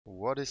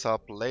What is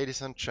up,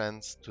 ladies and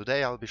gents?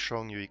 Today I'll be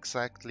showing you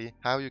exactly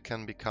how you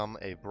can become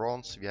a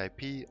bronze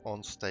VIP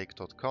on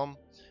stake.com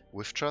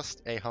with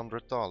just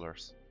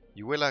 $100.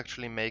 You will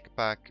actually make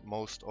back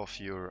most of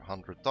your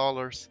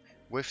 $100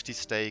 with the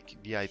stake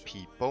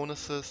VIP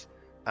bonuses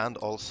and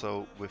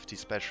also with the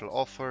special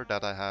offer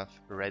that I have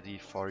ready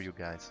for you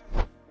guys.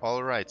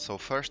 Alright, so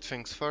first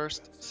things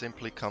first,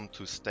 simply come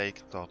to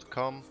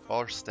stake.com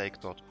or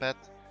stake.bet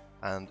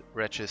and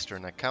register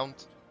an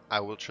account. I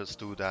will just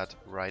do that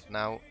right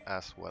now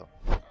as well.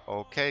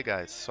 Okay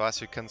guys, so as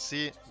you can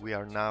see, we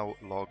are now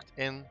logged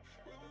in.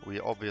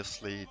 We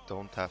obviously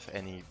don't have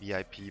any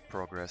VIP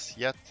progress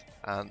yet.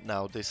 And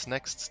now this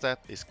next step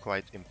is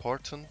quite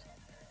important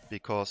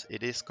because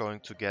it is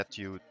going to get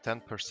you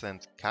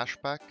 10%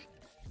 cashback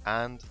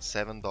and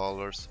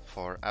 $7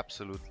 for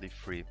absolutely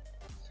free.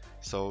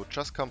 So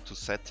just come to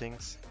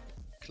settings,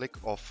 click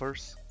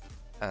offers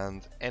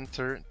and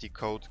enter the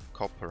code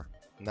COPPER.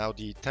 Now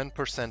the 10%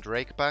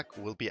 rakeback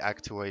will be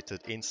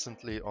activated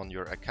instantly on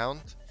your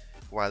account,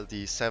 while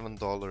the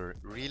 $7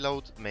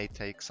 reload may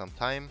take some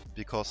time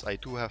because I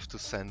do have to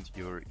send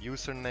your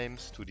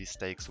usernames to the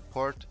stake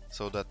support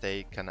so that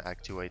they can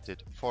activate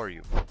it for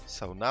you.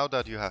 So now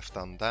that you have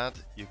done that,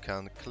 you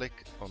can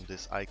click on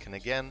this icon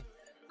again,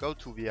 go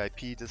to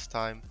VIP this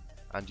time,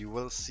 and you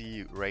will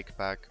see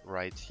rakeback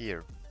right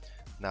here.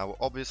 Now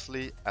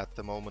obviously at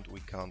the moment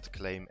we can't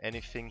claim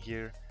anything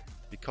here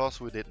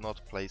because we did not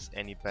place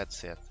any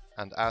bets yet.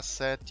 And as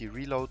said, the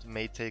reload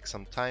may take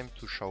some time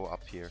to show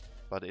up here,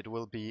 but it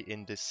will be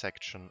in this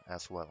section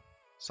as well.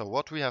 So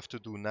what we have to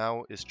do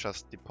now is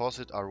just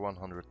deposit our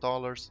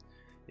 $100.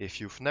 If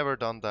you've never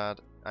done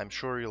that, I'm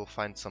sure you'll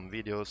find some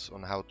videos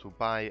on how to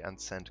buy and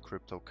send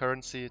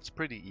cryptocurrency. It's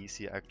pretty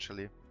easy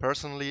actually.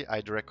 Personally,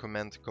 I'd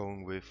recommend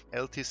going with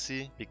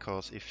LTC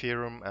because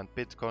Ethereum and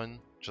Bitcoin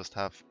just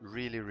have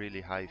really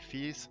high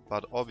fees,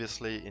 but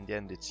obviously in the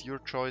end it's your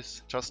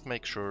choice. Just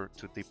make sure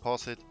to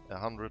deposit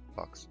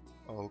 $100.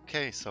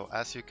 Okay, so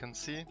as you can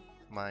see,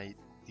 my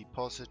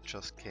deposit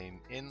just came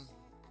in.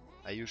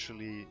 I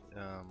usually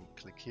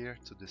click here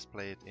to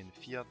display it in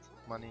fiat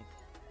money,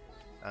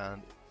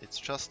 and it's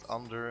just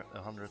under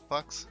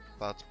 $100,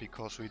 but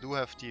because we do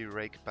have the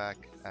rakeback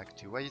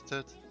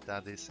activated,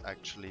 that is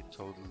actually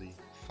totally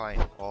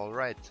fine.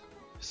 Alright,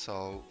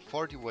 so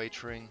for the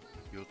wagering,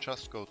 you'll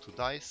just go to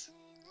dice.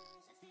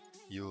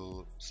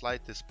 You'll slide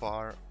this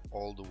bar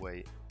all the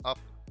way up.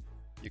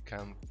 You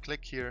can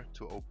click here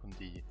to open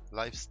the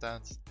live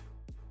stats,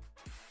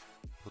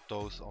 put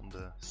those on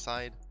the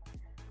side,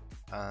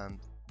 and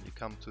you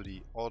come to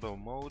the auto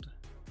mode,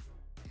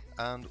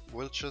 and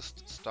we'll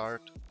just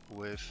start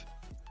with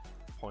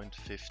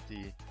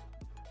 0.50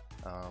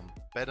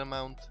 bet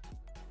amount.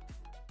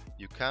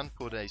 You can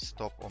put a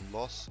stop on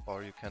loss,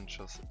 or you can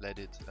just let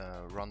it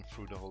run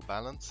through the whole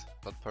balance,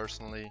 but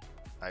personally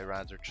I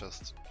rather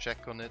just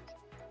check on it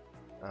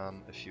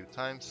a few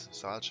times,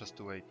 so I'll just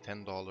do a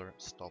 $10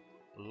 stop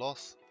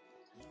loss.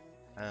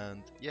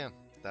 And yeah,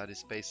 that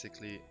is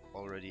basically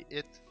already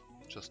it.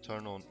 Just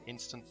turn on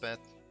instant bet,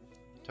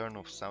 turn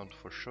off sound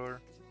for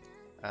sure,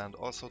 and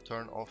also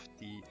turn off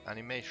the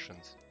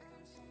animations.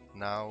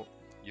 Now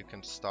you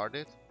can start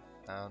it,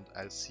 and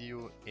I'll see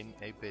you in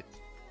a bit.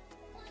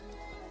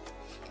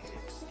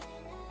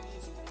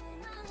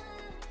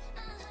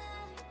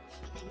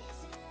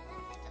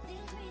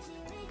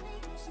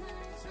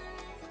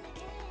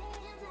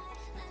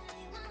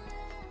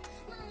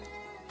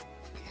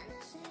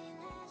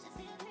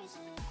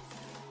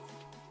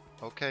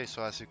 Okay,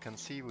 so as you can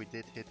see, we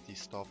did hit the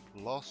stop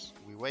loss.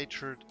 We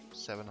wagered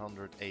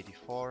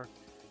 784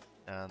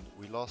 and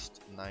we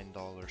lost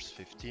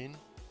 $9.15.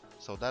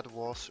 So that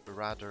was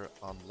rather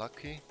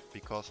unlucky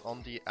because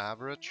on the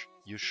average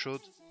you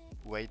should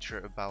wager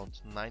about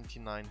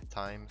 99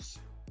 times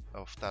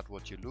of that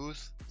what you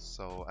lose.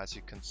 So as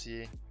you can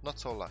see, not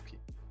so lucky.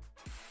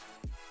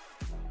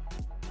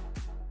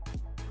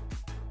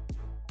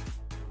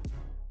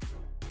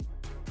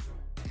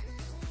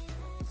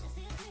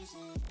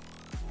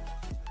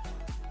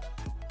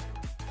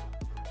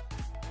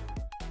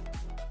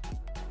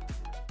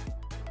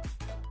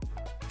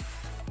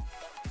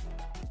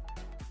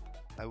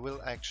 I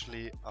will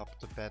actually up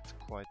the bet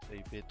quite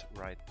a bit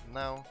right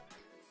now,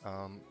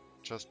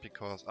 just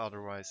because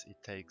otherwise it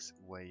takes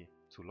way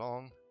too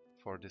long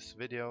for this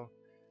video.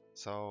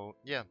 So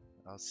yeah,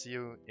 I'll see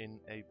you in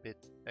a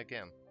bit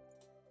again.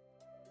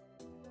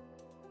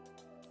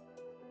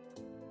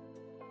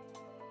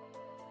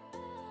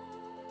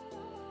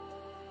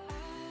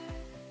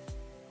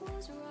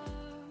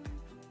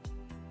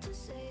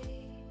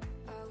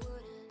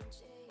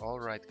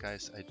 Alright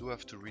guys, I do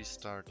have to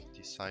restart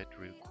the site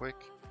real quick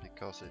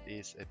because it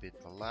is a bit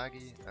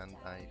laggy, and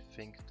I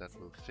think that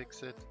will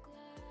fix it.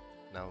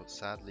 Now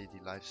sadly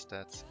the live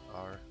stats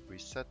are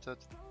resetted,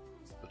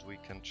 but we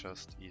can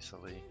just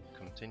easily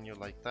continue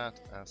like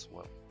that as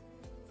well.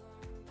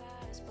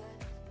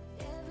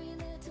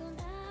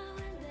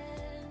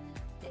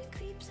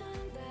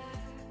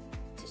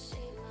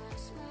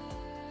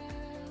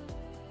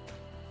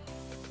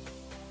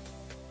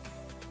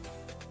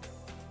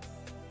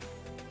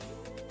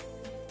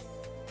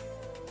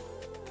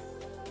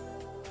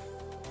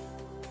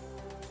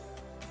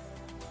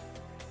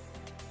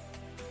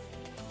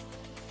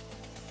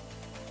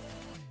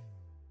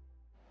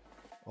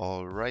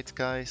 Alright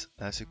guys,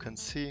 as you can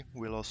see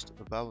we lost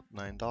about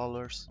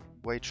 $9,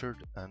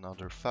 wagered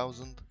another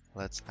 1,000.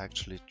 Let's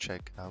actually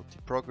check out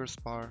the progress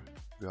bar.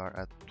 We are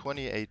at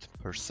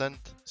 28%,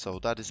 so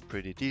that is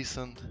pretty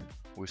decent.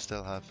 We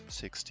still have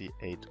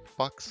 68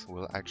 bucks.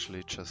 We'll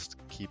actually just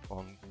keep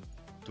on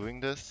doing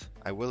this.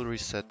 I will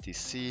reset the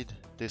seed.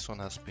 This one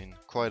has been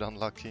quite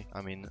unlucky.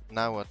 I mean,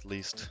 now at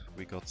least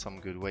we got some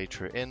good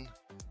wager in,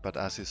 but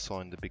as you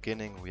saw in the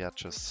beginning we had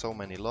just so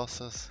many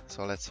losses,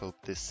 so let's hope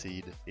this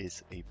seed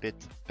is a bit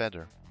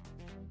better.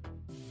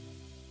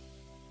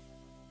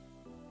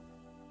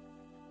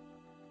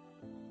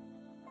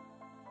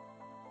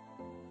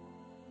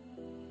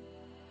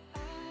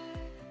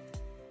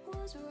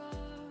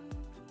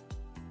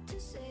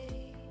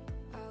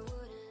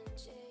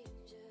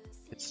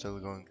 It's still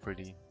going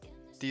pretty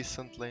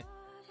decently.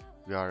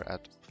 We are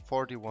at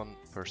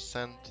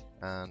 41%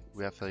 and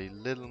we have a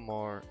little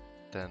more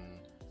than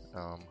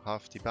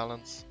half the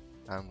balance,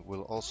 and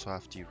we'll also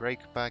have the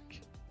Rakeback,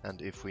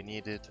 and if we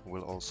need it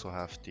we'll also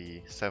have the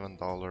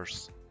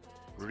 $7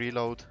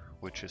 reload,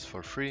 which is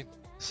for free,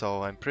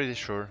 so I'm pretty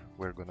sure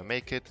we're gonna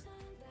make it,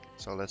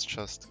 so let's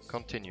just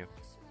continue.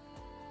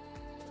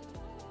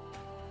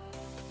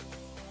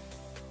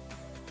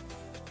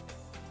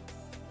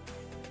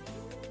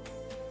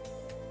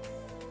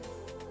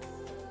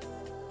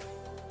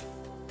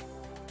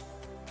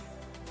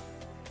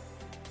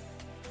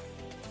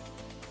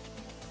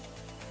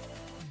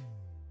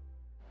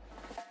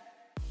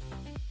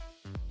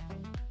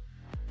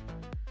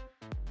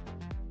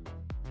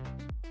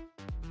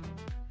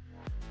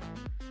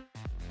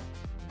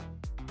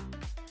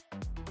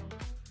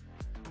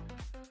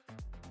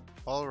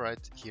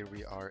 Alright, here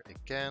we are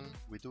again.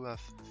 We do have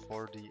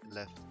 40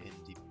 left in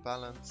the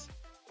balance.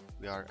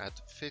 We are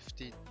at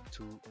 52%.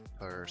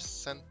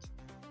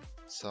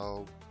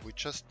 So we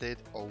just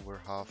did over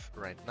half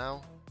right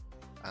now,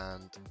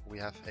 and we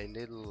have a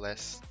little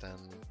less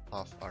than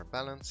half our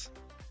balance.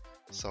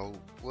 So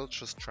we'll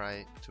just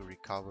try to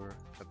recover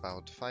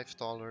about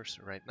 $5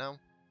 right now.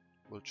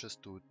 We'll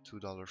just do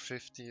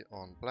 $2.50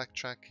 on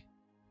blackjack.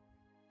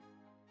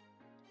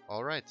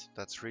 Alright,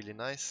 that's really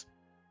nice.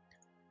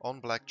 On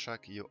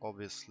blackjack you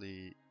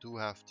obviously do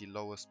have the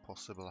lowest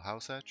possible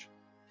house edge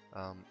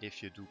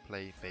if you do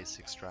play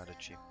basic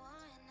strategy.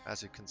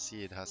 As you can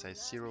see, it has a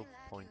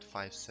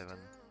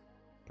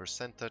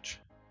 0.57%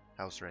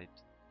 house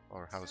rate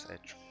or house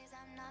edge.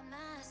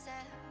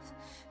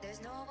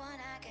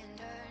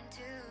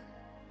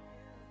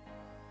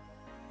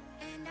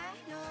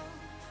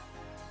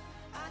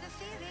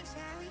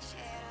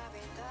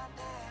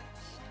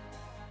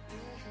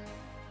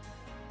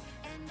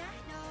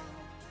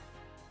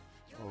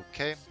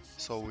 Okay,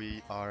 so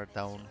we are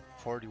down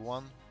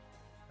 41,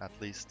 at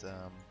least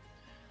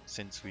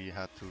since we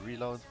had to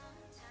reload,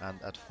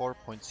 and at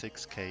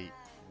 4.6k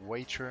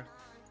wager.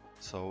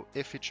 So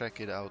if you check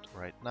it out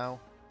right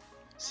now,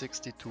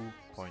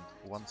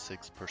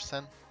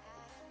 62.16%,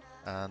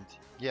 and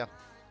yeah,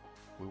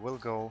 we will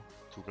go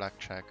to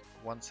blackjack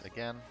once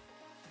again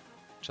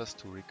just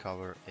to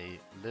recover a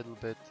little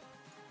bit,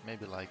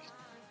 maybe like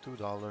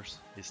 $2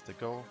 is the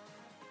goal.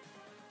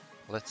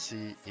 Let's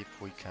see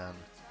if we can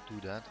do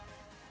that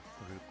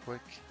real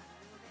quick.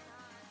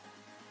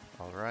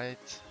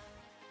 Alright,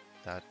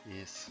 that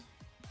is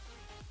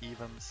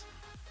evens.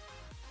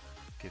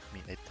 Give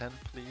me a 10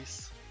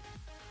 please.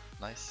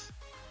 Nice.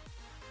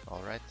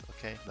 Alright,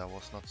 okay, that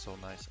was not so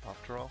nice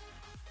after all.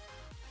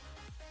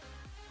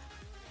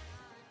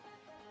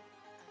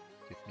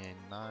 Give me a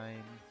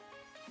 9.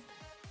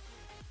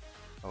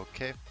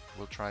 Okay,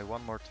 we'll try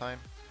one more time.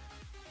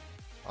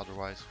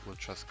 Otherwise we'll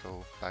just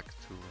go back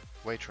to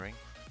wagering.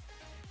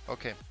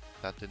 Okay,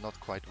 that did not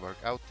quite work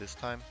out this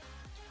time,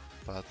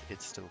 but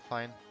it's still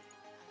fine.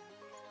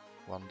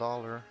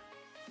 $1.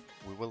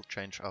 We will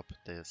change up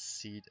the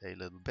seed a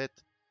little bit,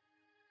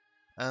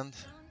 and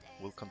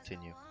we'll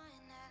continue.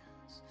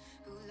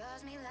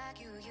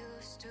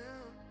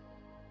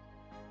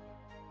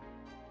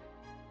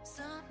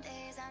 Some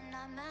days I'm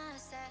not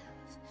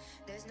myself,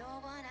 there's no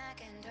one I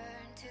can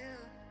turn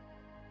to.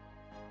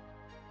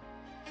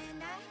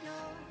 And I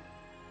know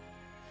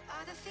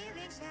all the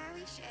feelings that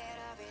we shared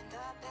are in the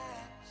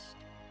past.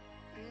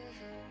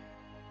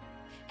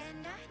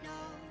 And I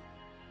know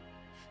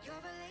your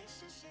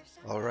relationships.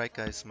 Alright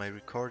guys, my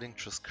recording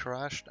just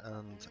crashed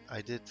and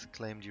I did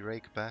claim the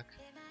Rakeback.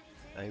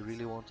 I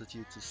really wanted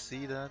you to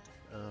see that,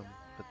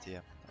 but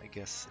yeah, I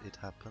guess it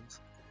happens.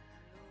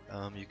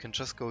 You can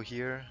just go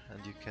here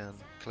and you can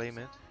claim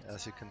it.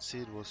 As you can see,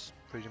 it was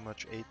pretty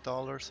much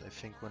 $8. I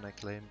think when I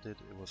claimed it,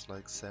 it was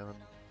like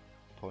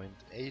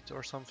 7.8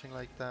 or something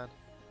like that.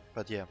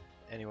 But yeah,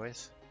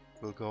 anyways,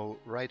 we'll go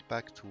right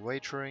back to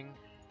wagering,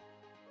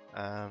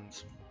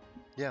 and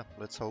yeah,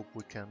 let's hope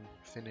we can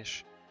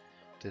finish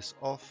this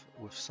off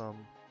with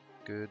some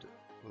good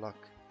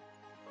luck.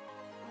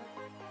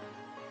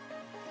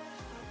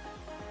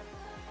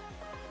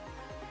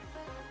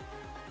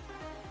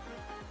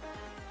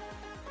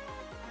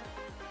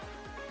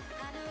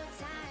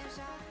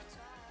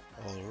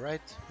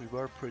 Alright, we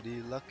were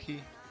pretty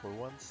lucky for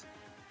once.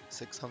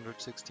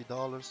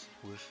 $660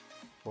 with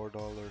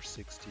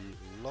 $4.60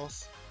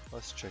 loss.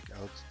 Let's check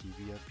out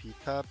the VIP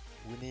tab.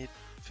 We need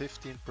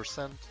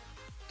 15%.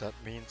 That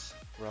means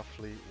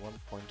roughly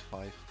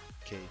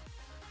 1.5k.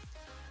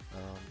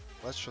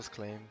 Let's just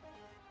claim.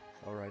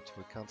 Alright,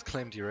 we can't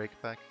claim the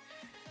Rakeback,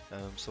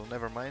 so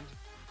never mind.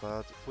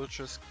 But we'll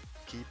just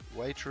keep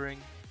wagering.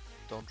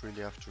 Don't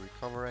really have to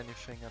recover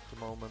anything at the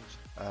moment,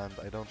 and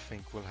I don't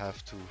think we'll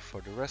have to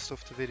for the rest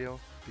of the video,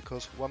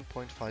 because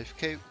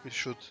 1.5k we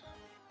should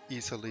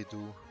easily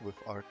do with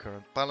our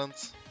current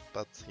balance.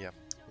 But yeah,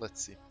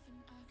 let's see.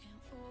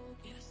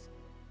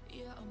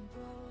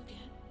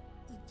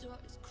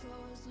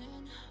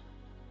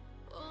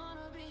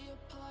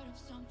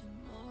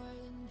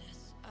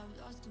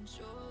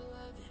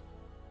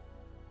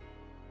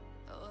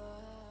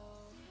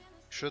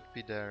 Should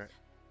be there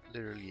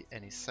literally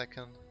any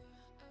second.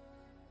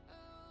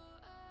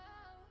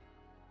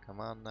 Come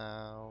on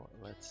now,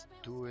 let's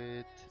do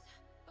it.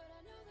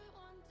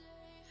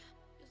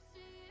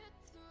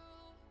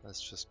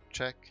 Let's just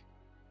check.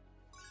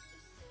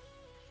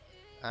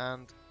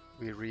 And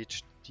we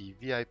reached the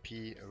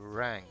VIP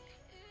rank.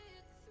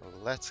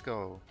 Let's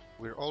go.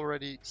 We're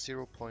already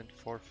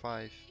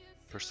 0.45%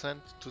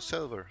 to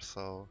silver,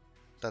 so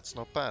that's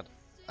not bad.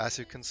 As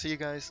you can see,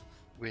 guys,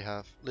 we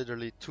have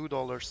literally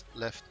 $2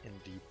 left in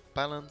the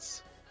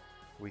balance.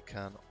 We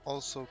can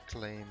also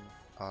claim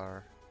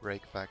our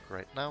Rakeback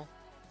right now,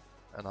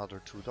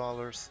 another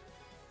 $2.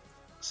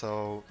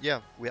 So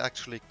yeah, we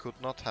actually could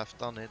not have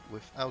done it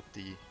without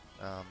the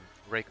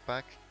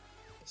Rakeback.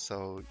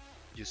 So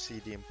you see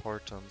the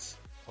importance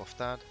of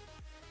that.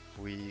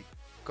 We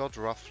got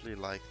roughly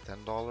like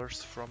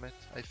 $10 from it,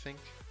 I think.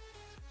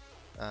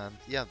 And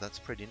yeah, that's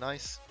pretty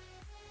nice.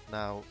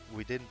 Now,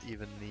 we didn't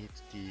even need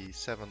the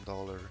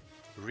 $7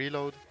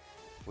 reload,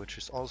 which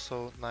is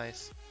also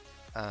nice.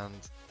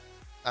 And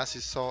as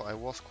you saw, I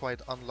was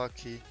quite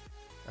unlucky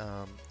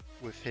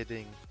with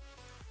hitting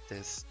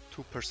this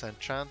 2%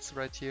 chance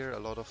right here a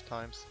lot of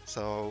times.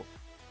 So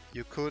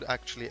you could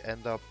actually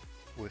end up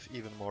with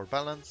even more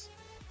balance.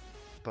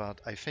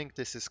 But I think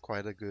this is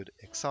quite a good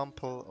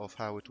example of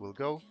how it will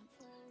go.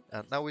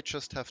 And now we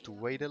just have to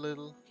wait a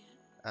little,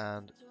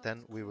 and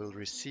then we will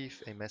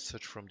receive a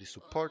message from the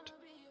support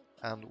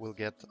and we'll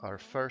get our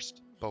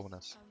first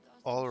bonus.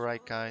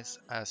 Alright guys,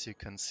 as you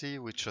can see,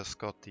 we just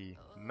got the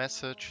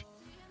message.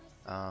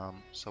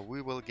 So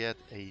we will get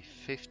a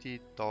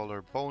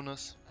 $50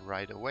 bonus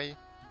right away.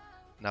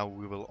 Now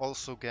we will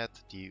also get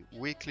the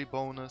weekly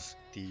bonus,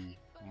 the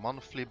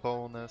monthly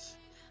bonus,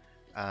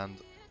 and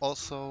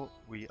also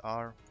we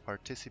are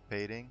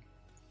participating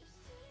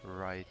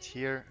right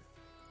here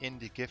in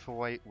the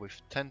giveaway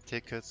with 10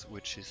 tickets,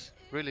 which is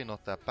really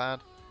not that bad.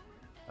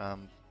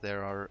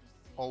 There are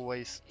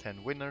always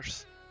 10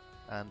 winners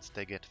and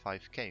they get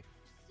 5k.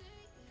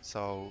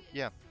 So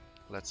yeah,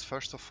 let's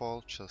first of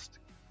all just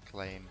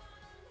claim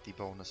the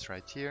bonus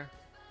right here.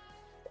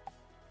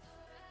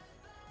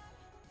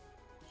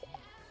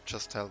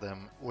 Just tell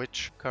them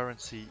which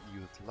currency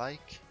you'd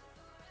like.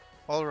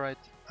 Alright,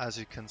 as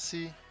you can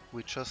see,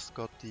 we just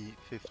got the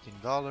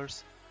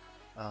 $15.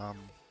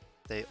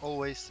 They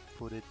always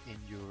put it in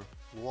your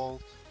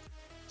vault,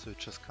 so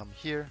just come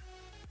here,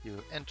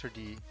 you enter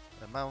the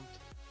amount,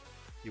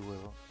 you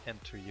will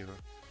enter your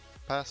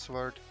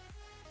password,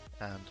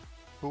 and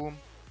boom,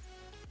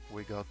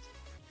 we got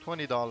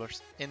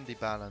 $20 in the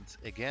balance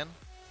again.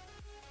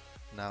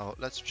 Now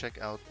let's check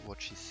out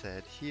what she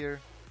said here.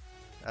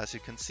 As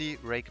you can see,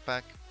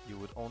 Rakeback you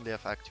would only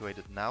have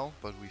activated now,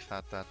 but we've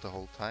had that the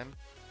whole time.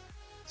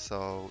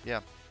 So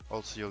yeah,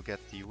 also you'll get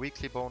the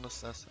weekly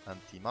bonuses and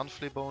the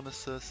monthly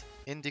bonuses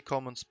in the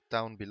comments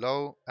down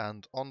below,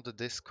 and on the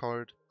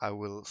Discord I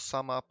will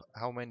sum up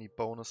how many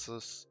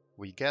bonuses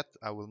we get.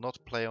 I will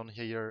not play on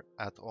here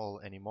at all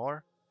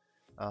anymore.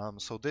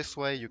 So this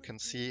way you can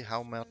see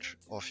how much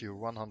of your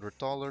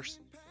 $100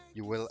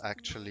 you will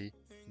actually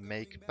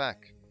make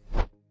back.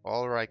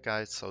 Alright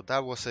guys, so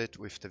that was it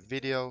with the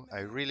video. I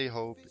really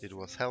hope it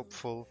was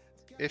helpful.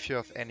 If you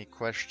have any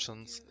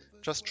questions,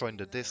 just join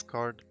the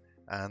Discord,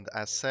 and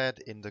as said,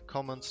 in the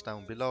comments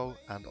down below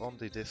and on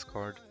the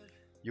Discord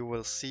you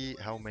will see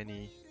how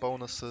many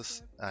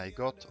bonuses I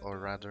got, or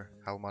rather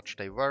how much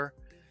they were.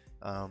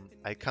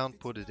 I can't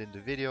put it in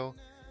the video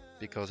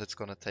because it's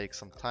gonna take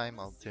some time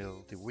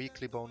until the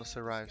weekly bonus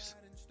arrives,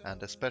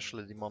 and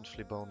especially the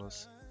monthly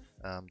bonus.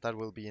 That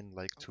will be in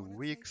like 2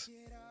 weeks.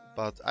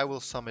 But I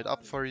will sum it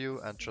up for you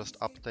and just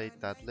update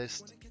that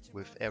list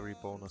with every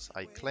bonus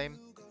I claim.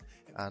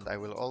 And I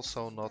will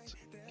also not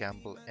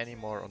gamble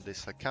anymore on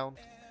this account,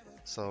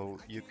 so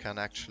you can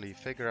actually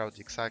figure out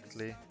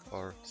exactly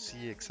or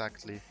see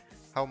exactly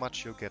how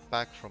much you'll get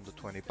back from the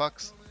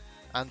 $20,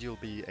 and you'll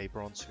be a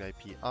bronze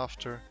VIP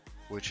after,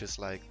 which is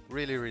like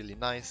really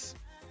nice.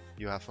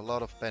 You have a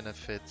lot of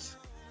benefits,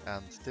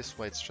 and this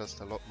way it's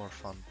just a lot more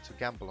fun to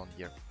gamble on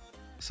here.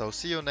 So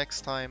see you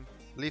next time.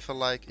 Leave a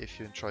like if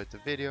you enjoyed the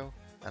video,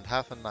 and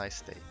have a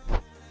nice day.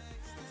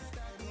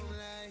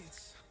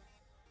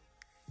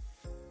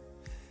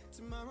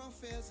 Tomorrow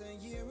feels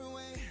a year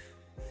away,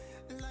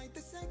 like the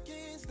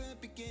seconds that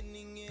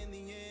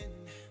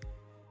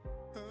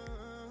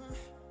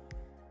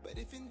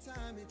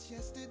time, it's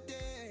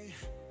yesterday.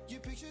 Your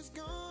picture's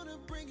gonna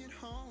bring it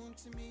home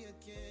to me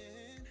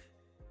again.